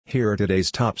Here are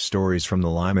today's top stories from the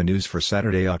Lima News for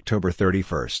Saturday, October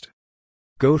 31st.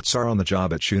 Goats are on the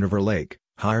job at Schoonover Lake,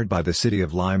 hired by the city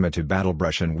of Lima to battle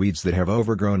brush and weeds that have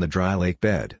overgrown the dry lake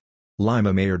bed.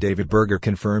 Lima Mayor David Berger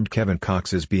confirmed Kevin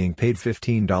Cox is being paid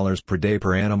 $15 per day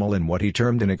per animal in what he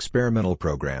termed an experimental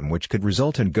program which could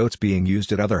result in goats being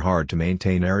used at other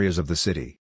hard-to-maintain areas of the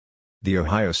city. The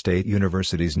Ohio State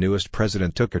University's newest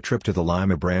president took a trip to the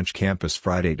Lima branch campus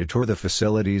Friday to tour the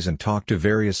facilities and talk to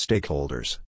various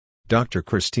stakeholders. Dr.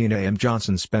 Christina M.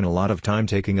 Johnson spent a lot of time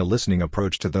taking a listening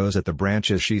approach to those at the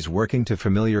branch as she's working to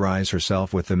familiarize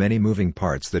herself with the many moving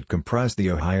parts that comprise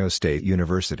the Ohio State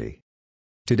University.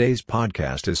 Today's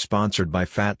podcast is sponsored by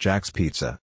Fat Jack's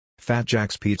Pizza. Fat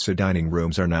Jack's Pizza dining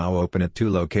rooms are now open at 2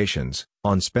 locations,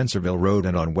 on Spencerville Road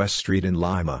and on West Street in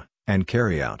Lima, and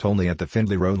carry out only at the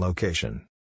Findlay Road location.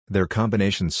 Their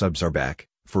combination subs are back,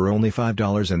 for only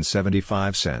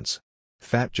 $5.75.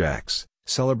 Fat Jack's,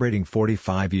 celebrating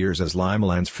 45 years as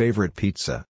Limaland's favorite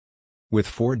pizza. With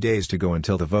 4 days to go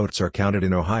until the votes are counted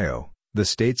in Ohio, the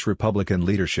state's Republican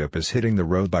leadership is hitting the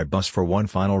road by bus for one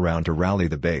final round to rally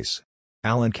the base.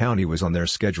 Allen County was on their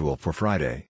schedule for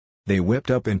Friday. They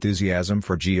whipped up enthusiasm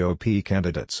for GOP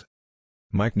candidates.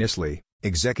 Mike Nisley,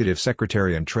 Executive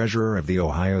Secretary and Treasurer of the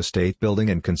Ohio State Building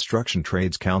and Construction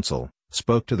Trades Council,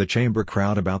 spoke to the chamber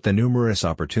crowd about the numerous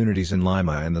opportunities in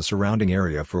Lima and the surrounding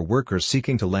area for workers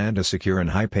seeking to land a secure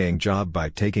and high-paying job by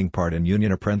taking part in union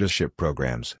apprenticeship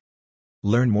programs.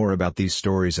 Learn more about these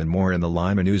stories and more in the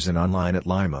Lima News and online at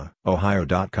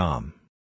limaohio.com.